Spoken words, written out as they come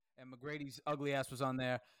McGrady's ugly ass was on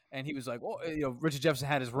there, and he was like, "Oh, Richard Jefferson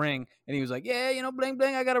had his ring," and he was like, "Yeah, bling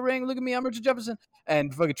bling, I got a ring. Look at me, I'm Richard Jefferson."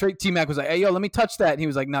 And fucking T Mac was like, "Hey, yo, let me touch that," and he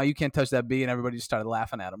was like, "No, you can't touch that B," and everybody just started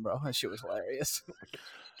laughing at him, bro. That shit was hilarious.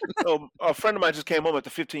 So a friend of mine just came home after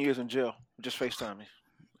 15 years in jail. Just FaceTime me.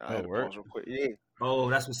 I had to pause real quick. Yeah. Oh,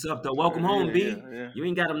 that's what's up though. Welcome home, B. Yeah. You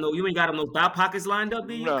ain't got them no thigh pockets lined up,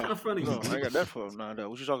 B. No, What kind of front of you? I ain't got that for lined up.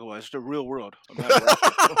 What you talking about? It's the real world.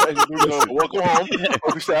 Welcome home.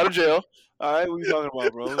 We stay out of jail. All right, what you talking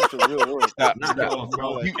about, bro? It's the real world. Stop,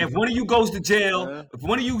 bro. If one of you goes to jail,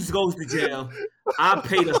 I'll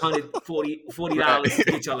pay the $40 to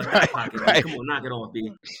get y'all a thigh pocket. Right. Come on, knock it off,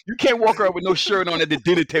 B. You can't walk around with no shirt on at the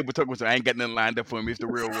dinner table talking about, I ain't got nothing lined up for me. It's the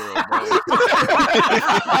real world, bro.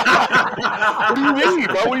 What do you mean,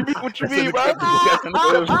 bro? What you mean, bro?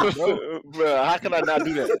 Bro, how can I not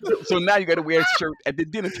do that? So now you got to wear a shirt at the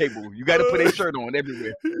dinner table. You got to put a shirt on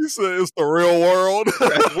everywhere. He said it's the real world.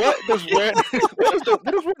 What does wearing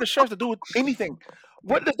the shirts to do with anything?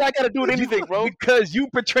 What does that got to do with anything, bro? Because you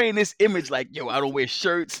portraying this image like, yo, I don't wear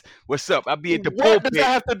shirts. What's up? I be at the pulpit. What does that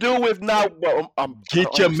have to do with now?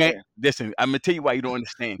 Get your man. Listen, I'm gonna tell you why you don't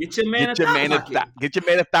understand. Get your man a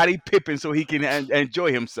Thotty Pippen so he can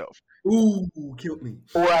enjoy himself. Ooh, killed me.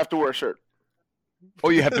 Or I have to wear a shirt.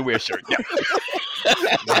 Or you have to wear a shirt. Yeah.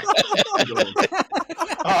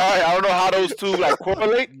 All right, I don't know how those two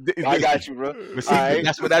correlate. I got you, bro. But see,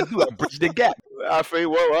 that's what I do. I bridge the gap. I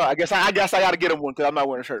feel well. I guess I got to get him one because I'm not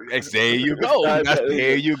wearing a shirt. There you go.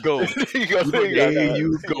 There you go. There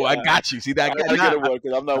you go. I got you. See that? I got to get him one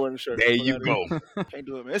because I'm not wearing a shirt. There you go. Can't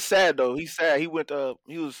do it, man. It's sad though. He's sad. He went. They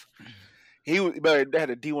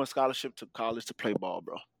had a D1 scholarship to college to play ball,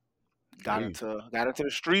 bro. Got into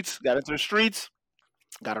the streets.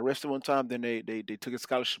 Got arrested one time. Then they took his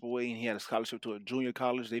scholarship away, and he had a scholarship to a junior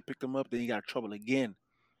college. They picked him up. Then he got in trouble again.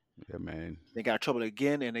 Yeah, man. They got in trouble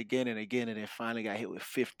again and again and again, and then finally got hit with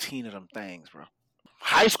 15 of them things, bro.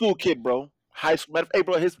 High school kid, bro. High school. Hey,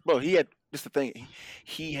 bro. He had this. The thing.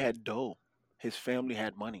 He had dough. His family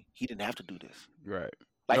had money. He didn't have to do this. Right.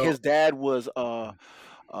 His dad was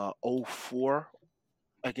 04.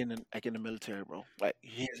 Like in the military, bro. Like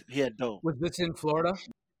he had dough. Was this in Florida?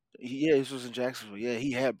 Yeah, this was in Jacksonville. Yeah,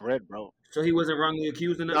 he had bread, bro. So he wasn't wrongly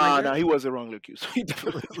accused of nothing? No, he wasn't wrongly accused. He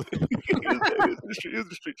definitely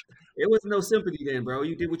It was no sympathy then, bro.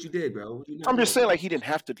 You did what you did, bro. I'm just saying, he didn't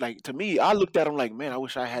have to. To me, I looked at him like, man, I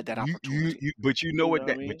wish I had that opportunity. But you know what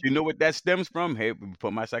that stems from? Hey,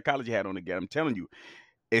 put my psychology hat on again. I'm telling you.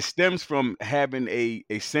 It stems from having a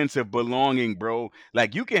sense of belonging, bro.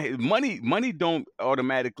 Like money don't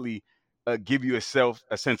automatically give you a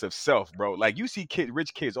sense of self, bro. Like you see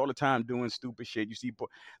rich kids all the time doing stupid shit. You see,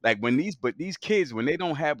 these kids, when they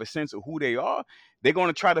don't have a sense of who they are, they're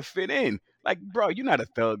gonna try to fit in. Like, bro, you're not a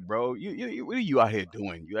thug, bro. You what are you out here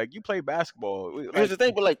doing? You play basketball. Here's the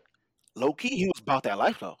thing, but low key, he was about that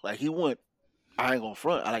life though. He went. I ain't gonna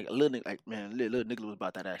front. Little nigga was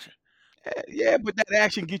about that action. Yeah, but that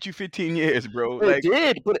action get you 15 years, bro. It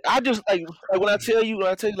did, but I just when I tell you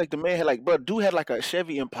the man had dude had a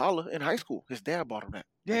Chevy Impala in high school. His dad bought him that.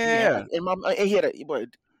 Yeah, in my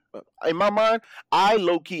mind, I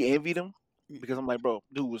low key envied him because I'm like, bro,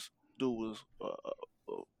 dude was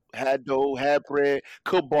had dough, had bread,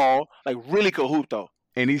 could ball, really could hoop though.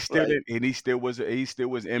 And he still was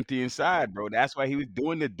empty inside, bro. That's why he was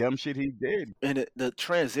doing the dumb shit he did. And the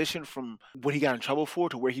transition from what he got in trouble for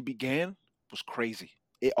to where he began was crazy.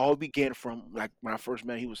 It all began from when I first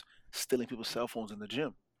met him, he was stealing people's cell phones in the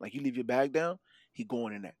gym. You leave your bag down, he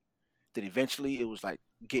going in there. Then eventually it was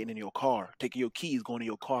getting in your car, taking your keys, going in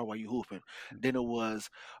your car while you hooping. Then it was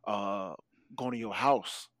going to your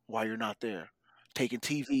house while you're not there, taking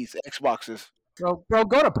TVs, Xboxes. Bro,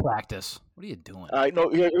 go to practice. What are you doing? No,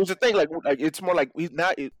 it was a thing. It's more he's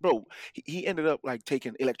not, bro. He ended up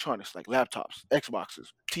taking electronics, laptops,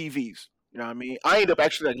 Xboxes, TVs. You know what I mean? I ended up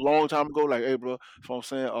actually a long time ago, hey, bro. That's what I'm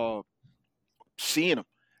saying. Seeing him.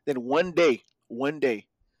 Then one day,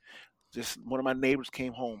 just one of my neighbors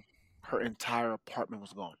came home. Her entire apartment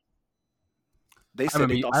was gone. They said I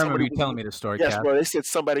remember you telling me this story. Yes, Cap. bro. They said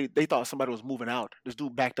they thought somebody was moving out. This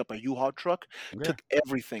dude backed up a U-Haul truck, took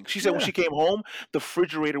everything. She said when she came home, the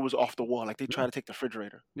refrigerator was off the wall. They tried to take the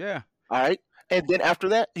refrigerator. Yeah. All right. And then after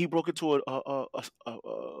that, he broke into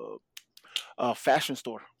a fashion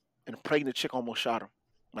store, and a pregnant chick almost shot him.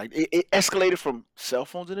 It escalated from cell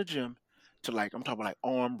phones in the gym to I'm talking about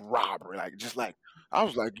armed robbery. I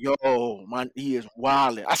was like, yo, man, he is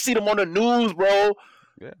wilding. I see them on the news, bro.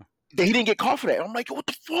 Yeah. He didn't get caught for that. I'm like, what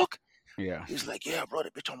the fuck? Yeah. He's like, yeah, bro,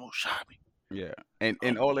 that bitch almost shot me. Yeah,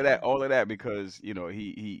 and all of that because he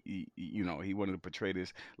wanted to portray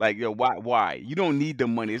this like yo why you don't need the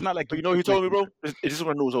money. It's not like But you you know what he like told me, bro? This is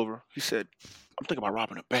when I knew it was over. He said, "I'm thinking about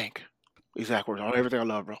robbing a bank." Exact words on everything I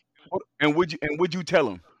love, bro. and would you tell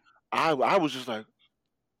him I was just like,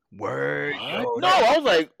 word what? yo No, I was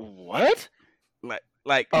like, what?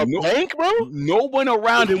 like A no bank, bro? no one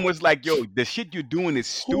around him was like yo the shit you're doing is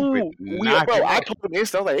stupid. Knock Bro, it I off. told him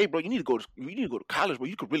instant. I was like, hey, bro, you need to go to college, bro.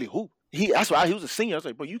 You could really hoop. That's why he was a senior. I was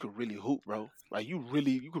like, bro, you could really hoop, bro. Like you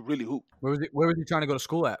could really hoop. Where was he trying to go to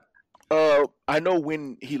school at? I know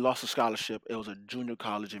when he lost a scholarship, it was a junior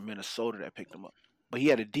college in Minnesota that picked him up. But he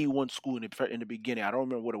had a D1 school in the beginning. I don't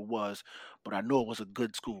remember what it was, but I know it was a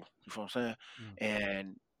good school. You know what I'm saying?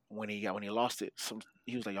 And when he lost it,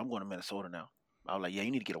 he was like, I'm going to Minnesota now. I was like, yeah,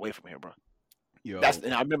 you need to get away from here, bro. Yo.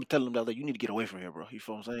 And I remember telling him that, like, you need to get away from here, bro. You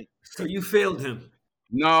feel what I'm saying? So you failed him.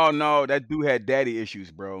 No, that dude had daddy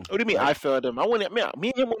issues, bro. What do you mean? I failed him. Me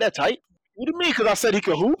and him were that tight. What do you mean? Because I said he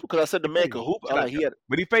could hoop? Because I said the man could hoop? I like he had.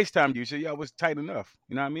 But he FaceTimed you, so y'all was tight enough.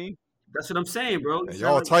 You know what I mean? That's what I'm saying, bro. And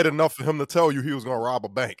y'all tight enough for him to tell you he was gonna rob a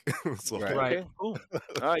bank. So, Right. Okay, cool.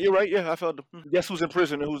 You're right. Yeah, I felt. Guess who's in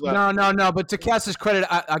prison and who's not? No. But to Cass's credit,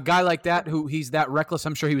 a guy like that he's that reckless,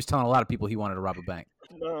 I'm sure he was telling a lot of people he wanted to rob a bank.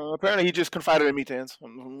 Apparently, he just confided in me, Tans.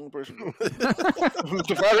 Confided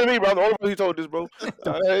in me, bro. I'm the only person he told this, bro.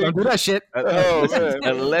 Don't do that shit. Man.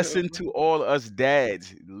 A lesson to all us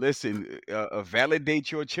dads. Listen,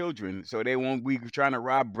 validate your children so they won't be trying to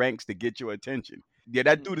rob banks to get your attention. Yeah,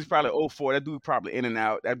 that dude is probably 04. That dude probably in and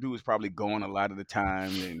out. That dude is probably gone a lot of the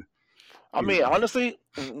time. And I mean, honestly,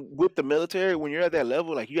 with the military, when you're at that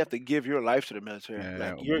level, like you have to give your life to the military.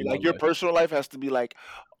 Yeah, your personal life has to be like,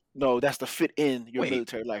 no, that's to fit in your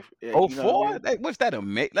military life. Yeah, 04? You know what I mean? What's that? A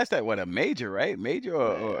major, right? Major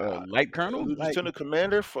or light colonel? Lieutenant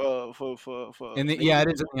commander for. It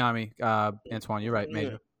is in the Army, Antoine. You're right,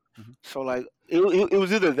 Major. So like it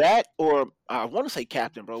was either that or I want to say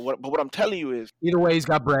captain, bro. But what I'm telling you is either way he's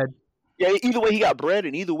got bread. Yeah, either way he got bread,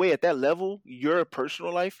 and either way at that level, your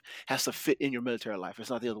personal life has to fit in your military life. It's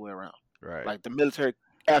not the other way around. Right. Like the military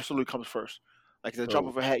absolutely comes first. Like the drop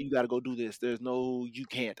of a hat, you got to go do this. There's no you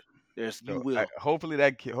can't. There's you will. Hopefully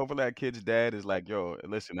that kid's dad is like, yo,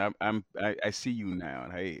 listen, I see you now.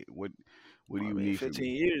 Hey, what do you need? 15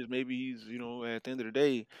 years, maybe he's at the end of the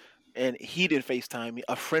day, and he didn't FaceTime me.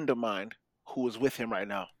 A friend of mine who was with him right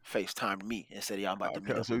now FaceTimed me and said, "Yeah, I'm about to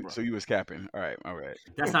meet up." So you was capping. All right.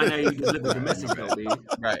 That's how you deliver the message, though, baby.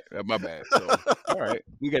 Right. My bad. So all right,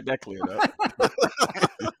 we got that cleared up.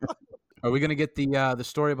 Are we gonna get the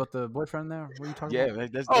story about the boyfriend there? What are you talking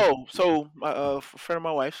about? That's so my friend of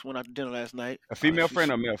my wife's went out to dinner last night. A female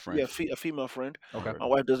friend or male friend? Yeah, a female friend. Okay. My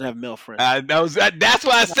wife doesn't have male friends. That's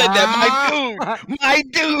why I said that, my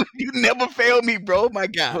dude. You never failed me, bro. My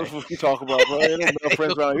guy. What you talk about, bro? Ain't no male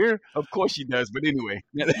friends around here. Of course she does, but anyway.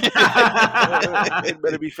 It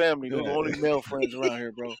better be family. There's only male friends around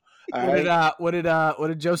here, bro. What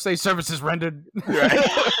did Joe say? Services rendered. Right.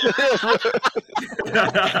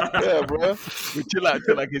 Yeah, bro. Chill out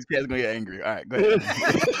till like his cat's gonna get angry. All right, go ahead.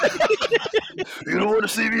 You don't want to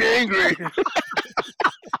see me angry.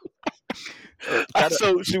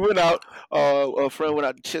 So she went out. A friend went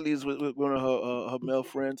out to Chili's with one of her male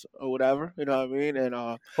friends or whatever. You know what I mean? And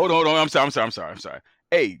hold on. I'm sorry.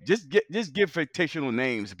 Hey, just give fictional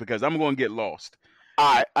names because I'm gonna get lost.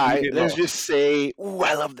 All right. Let's just say, ooh,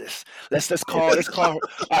 I love this. Let's call let's call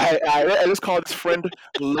this friend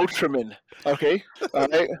Lotriman. Okay. All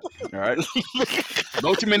right.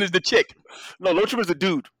 Lotriman is the chick. No, Lotriman's the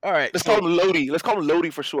dude. All right. Let's call him Lodi. Let's call him Lodi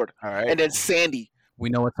for short. All right. And then Sandy. We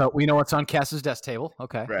know what's up. We know what's on Cass's desk table.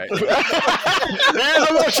 Okay. Right. There's a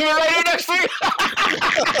Lotriman right here next to you.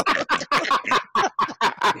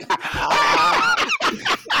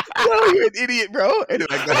 No, you're an idiot, bro. Anyway,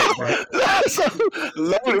 go ahead.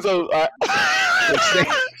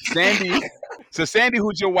 Sandy. So Sandy,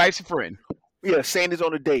 who's your wife's friend? Yeah, Sandy's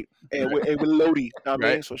on a date and with Lodi. I mean,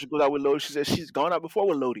 Right. so she goes out with Lodi. She says she's gone out before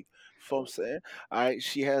with Lodi. You know what I'm saying? All right,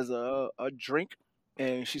 she has a drink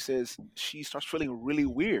and she says she starts feeling really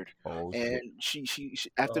weird. Oh, And she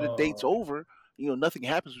after the date's over, nothing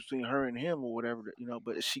happens between her and him or whatever,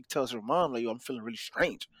 but she tells her mom, like, yo, I'm feeling really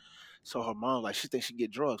strange. So her mom, like, she thinks she get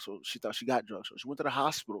drugs, so she thought she got drugs. So she went to the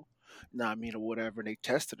hospital, or whatever, and they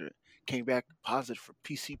tested her. Came back positive for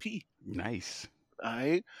PCP. nice. All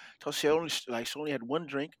right. So she only had one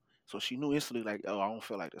drink, so she knew instantly, like, oh, I don't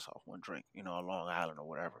feel like this off one drink, on Long Island or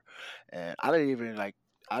whatever. And I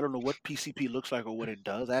don't know what PCP looks like or what it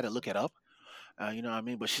does. I had to look it up. You know what I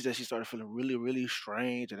mean? But she said she started feeling really, really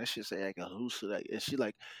strange, and that shit say like a hallucinate.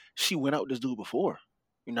 And she went out with this dude before.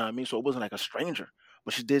 You know what I mean? So it wasn't like a stranger.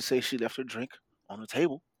 But she did say she left her drink on the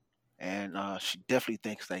table, and she definitely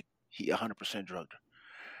thinks like he 100% drugged her.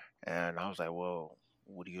 And I was like, well,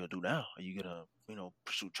 what are you gonna do now? Are you gonna,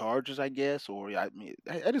 pursue charges? I guess, or I mean,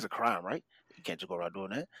 that is a crime, right? You can't just go around doing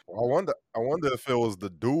that. I wonder if it was the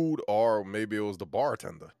dude or maybe it was the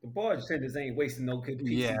bartender. The bartenders ain't wasting no good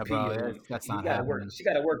PCP. Yeah, bro, on- that's he not gotta work. happening. She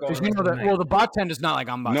got to work on. Because the rest of the night. well, the bartender's not like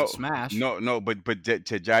I'm about No, to smash. no, but to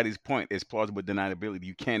Jadi's point, it's plausible deniability.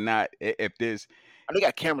 You cannot if there's And they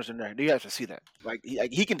got cameras in there. You have to see that. Like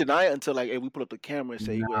he can deny it until like, hey, we pull up the camera and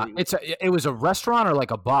say, Nah, hey, it was a restaurant or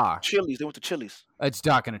like a bar. Chili's. They went to Chili's. It's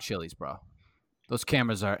dark in a Chili's, bro. Those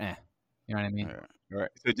cameras are You know what I mean? all right.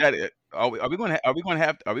 So Jadi, are we gonna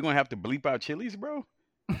have to bleep out Chili's, bro?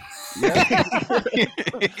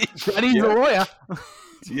 Johnny's a lawyer.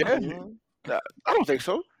 Yeah. Nah, I don't think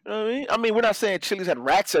so. You know what I mean? I mean, we're not saying Chili's had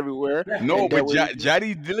rats everywhere. No, and but that way-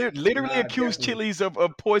 Jadi literally accused definitely. Chili's of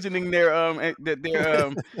poisoning their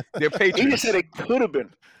He patrons. just said it could have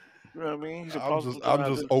been. You know what I mean? He's a I'm plausible just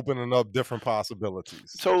deniability. opening up different possibilities.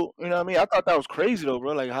 So, you know what I mean? I thought that was crazy though,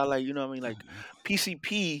 bro. Like how, like, you know what I mean? Like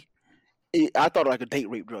PCP, I thought like a date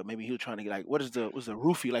rape drug. Maybe he was trying to get like, what's the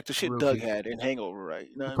roofie? Like the shit Doug Roofie. had in Hangover, right?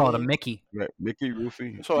 You know what Call I it a mean? Mickey. Right, Mickey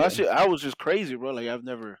Roofie. So that shit, I was just crazy, bro. Like I've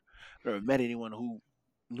never met anyone who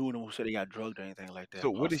knew anyone who said they got drugged or anything like that. So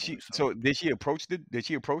what did she? personally, So did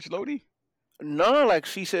she approach Lodi? No, like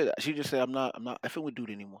she just said, I'm not effing with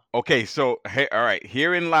dude anymore. Okay, so hey, all right.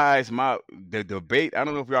 Herein lies the debate. I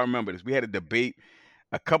don't know if y'all remember this. We had a debate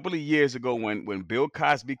a couple of years ago when Bill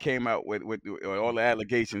Cosby came out with all the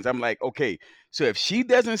allegations. I'm like, okay, so if she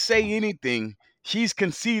doesn't say anything, she's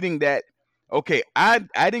conceding that okay, I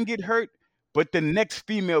didn't get hurt, but the next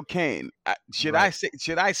female can. Should I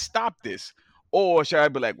stop this, or should I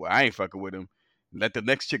be like, well, I ain't fucking with him. Let the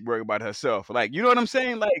next chick worry about herself. Like, you know what I'm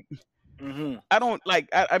saying? Like. Mm-hmm. I don't like.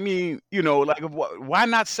 I mean, like, why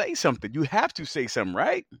not say something? You have to say something,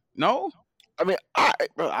 right? No. I mean, I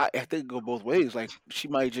think it go both ways. Like she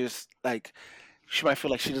might just like she might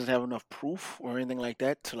feel like she doesn't have enough proof or anything like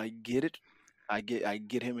that to like get it. I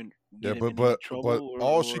get him in. Yeah, Get him in but trouble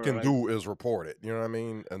all she or, can like- do is report it. You know what I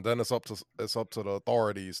mean? And then it's up to the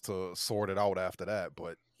authorities to sort it out after that.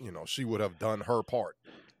 But she would have done her part.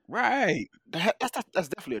 Right. That's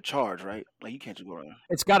definitely a charge, right? Like you can't just go around.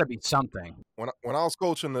 It's got to be something. When I was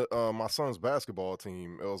coaching my son's basketball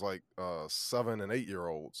team, it was like 7 and 8 year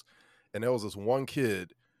olds, and there was this one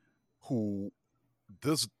kid who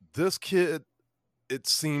this kid, it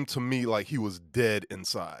seemed to me like he was dead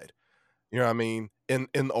inside. You know what I mean? In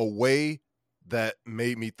a way that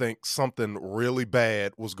made me think something really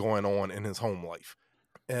bad was going on in his home life,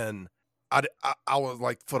 and I was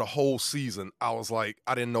like, for the whole season, I was like,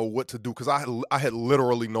 I didn't know what to do because I had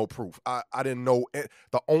literally no proof. I didn't know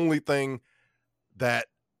the only thing that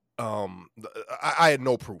I had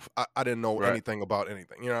no proof. I didn't know Right. anything about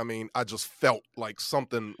anything. You know what I mean? I just felt like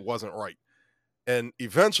something wasn't right, and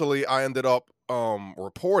eventually I ended up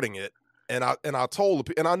reporting it. And I told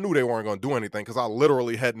and I knew they weren't going to do anything because I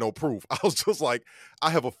literally had no proof. I was just like, I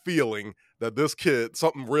have a feeling that this kid,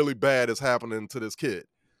 something really bad is happening to this kid.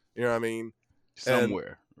 You know what I mean?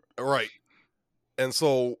 Somewhere. Right. And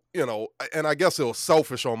so, and I guess it was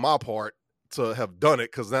selfish on my part to have done it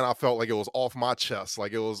because then I felt like it was off my chest.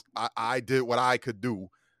 Like it was, I did what I could do.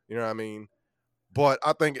 You know what I mean? But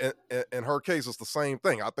I think in her case, it's the same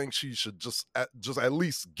thing. I think she should just at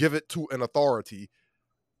least give it to an authority,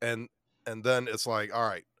 and then it's like, all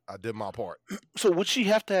right, I did my part. So would she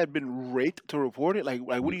have to have been raped to report it? Like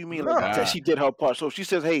what do you mean? Like Nah. that she did her part. So if she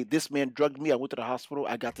says, "Hey, this man drugged me. I went to the hospital.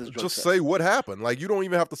 I got this drug Just test." say what happened. Like you don't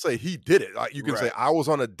even have to say he did it. Like you can say Right. I was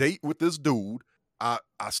on a date with this dude. I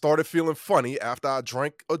started feeling funny after I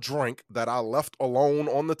drank a drink that I left alone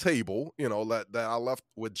on the table. That I left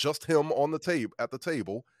with just him on the table at the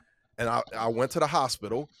table, and I went to the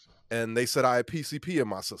hospital, and they said I had PCP in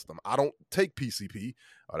my system. I don't take PCP.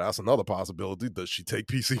 Oh, that's another possibility. Does she take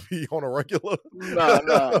PCP on a regular?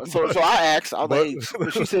 Nah. So I asked. I was like,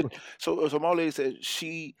 But- hey, she said. So my lady said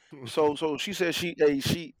she. So she said she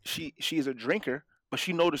is a drinker, but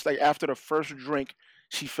she noticed like after the first drink,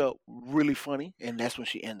 she felt really funny, and that's when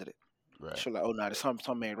she ended it. Right. She was like, "Oh no, there's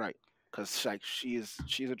something ain't right," because like she's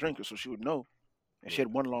a drinker, so she would know, and she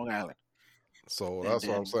had one Long Island. So And that's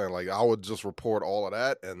what I'm then- saying. Like I would just report all of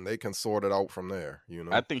that, and they can sort it out from there.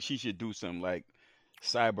 I think she should do some like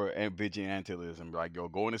cyber and vigilantism. Like, yo,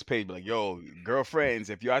 go on this page, be like, yo, girlfriends,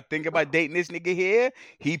 if y'all think about dating this nigga here,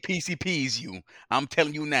 he PCPs you. I'm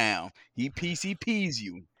telling you now, he PCPs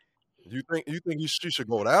you. You think she should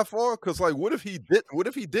go that far? Because like, what if he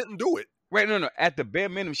didn't do it? Right? No. At the bare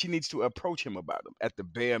minimum, she needs to approach him about him. At the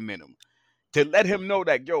bare minimum, to let him know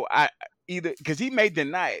that, yo, either because he may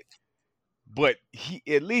deny it, but he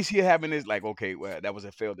at least he having his like, okay, well, that was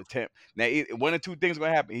a failed attempt. Now, one or two things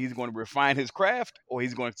going to happen. He's going to refine his craft, or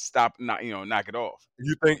he's going to stop, knock it off.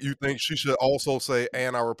 You think she should also say,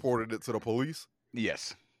 "And I reported it to the police"?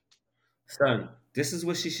 Yes. Son, this is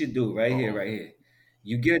what she should do right here, right here.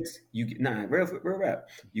 You get real rap.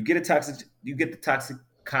 You get the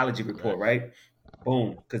toxicology report, right?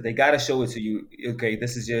 Boom, because they got to show it to you. Okay,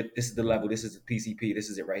 this is the level. This is the PCP. This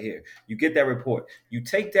is it right here. You get that report. You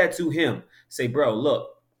take that to him. Say, bro, look,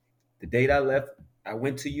 the date I left, I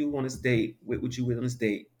went to you on this date. With you on this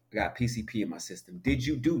date. I got PCP in my system. Did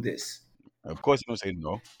you do this? Of course, he's gonna say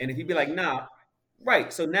no. And if he be like, nah,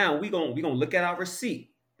 right. So now we gonna look at our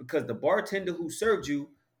receipt because the bartender who served you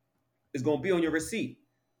is gonna be on your receipt.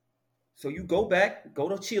 So you go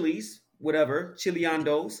to Chili's, whatever,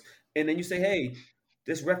 Chiliandos, and then you say, hey,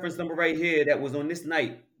 this reference number right here that was on this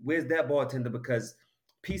night, where's that bartender? Because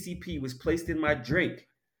PCP was placed in my drink.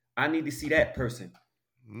 I need to see that person.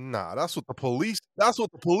 Nah, that's what the police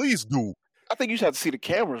do. I think you should have to see the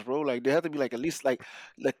cameras, bro. Like there have to be like at least like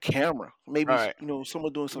the camera. Maybe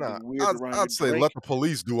someone doing something weird around. I'd say let the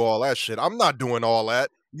police do all that shit. I'm not doing all that.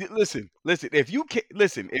 Listen. If you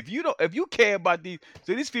care about these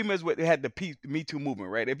females had the Me Too movement,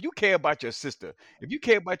 right? If you care about your sister, if you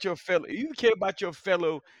care about your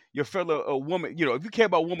fellow woman, if you care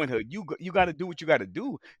about womanhood, you got to do what you got to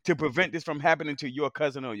do to prevent this from happening to your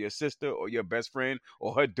cousin or your sister or your best friend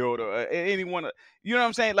or her daughter or anyone. You know what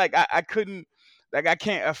I'm saying? Like I couldn't. Like I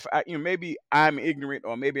can't. Maybe I'm ignorant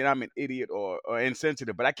or maybe I'm an idiot or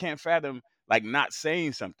insensitive, but I can't fathom like not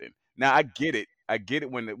saying something. Now I get it. I get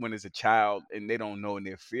it when it's a child and they don't know and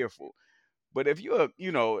they're fearful. But if you're a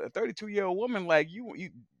 32-year-old woman, like you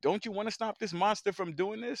don't you want to stop this monster from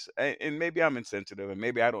doing this? And maybe I'm insensitive and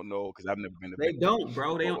maybe I don't know because I've never been. They don't,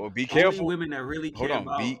 bro. They don't. Or be careful. Only women that really care Hold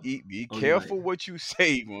on. about. Be careful what you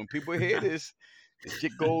say when people hear this.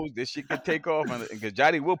 This shit can take off, because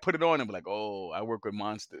Johnny will put it on and be like, "Oh, I work with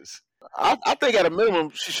monsters." I think at a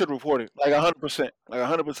minimum she should report it, like 100%. Like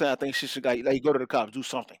 100%, I think she should like go to the cops, do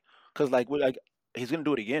something, because like he's gonna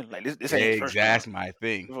do it again. Like this ain't his first time. That's my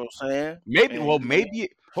thing. You know what I'm saying?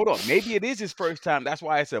 Maybe it is his first time. That's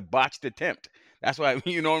why it's a botched attempt. That's why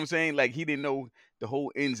you know what I'm saying. Like he didn't know the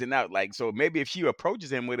whole ins and out. Like so, maybe if she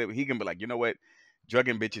approaches him with it, he can be like, you know what?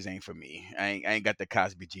 Drugging bitches ain't for me. I ain't got the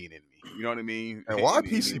Cosby gene in me. You know what I mean? And why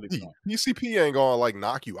PCP? PCP ain't gonna like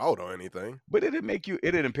knock you out or anything. But it'd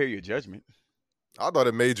impair your judgment. I thought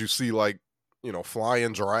it made you see like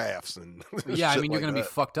flying giraffes and yeah. I mean, you're like gonna that.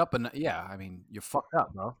 be fucked up, and yeah. I mean, you're fucked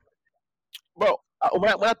up, bro. Bro,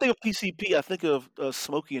 when I think of PCP, I think of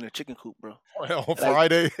Smokey in a chicken coop, bro. On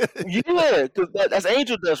Friday. Yeah, because that's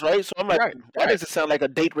Angel does, right? So I'm like, Right. that doesn't sound like a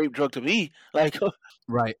date rape drug to me. Like,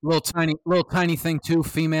 Right, little tiny thing too.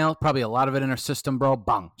 Female, probably a lot of it in her system, bro.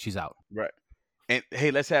 Bang, she's out. Right. And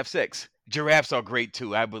hey, let's have sex. Giraffes are great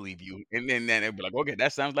too. I believe you. And then they'll be like, okay,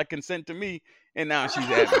 that sounds like consent to me. And now she's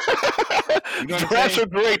at it. You know what I'm giraffes saying? are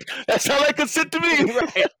great. That sounds like consent to me.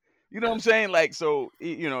 Right. You know what I'm saying? Like, so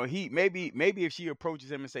he maybe if she approaches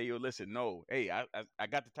him and say, yo, listen, no, hey, I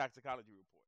got the toxicology report.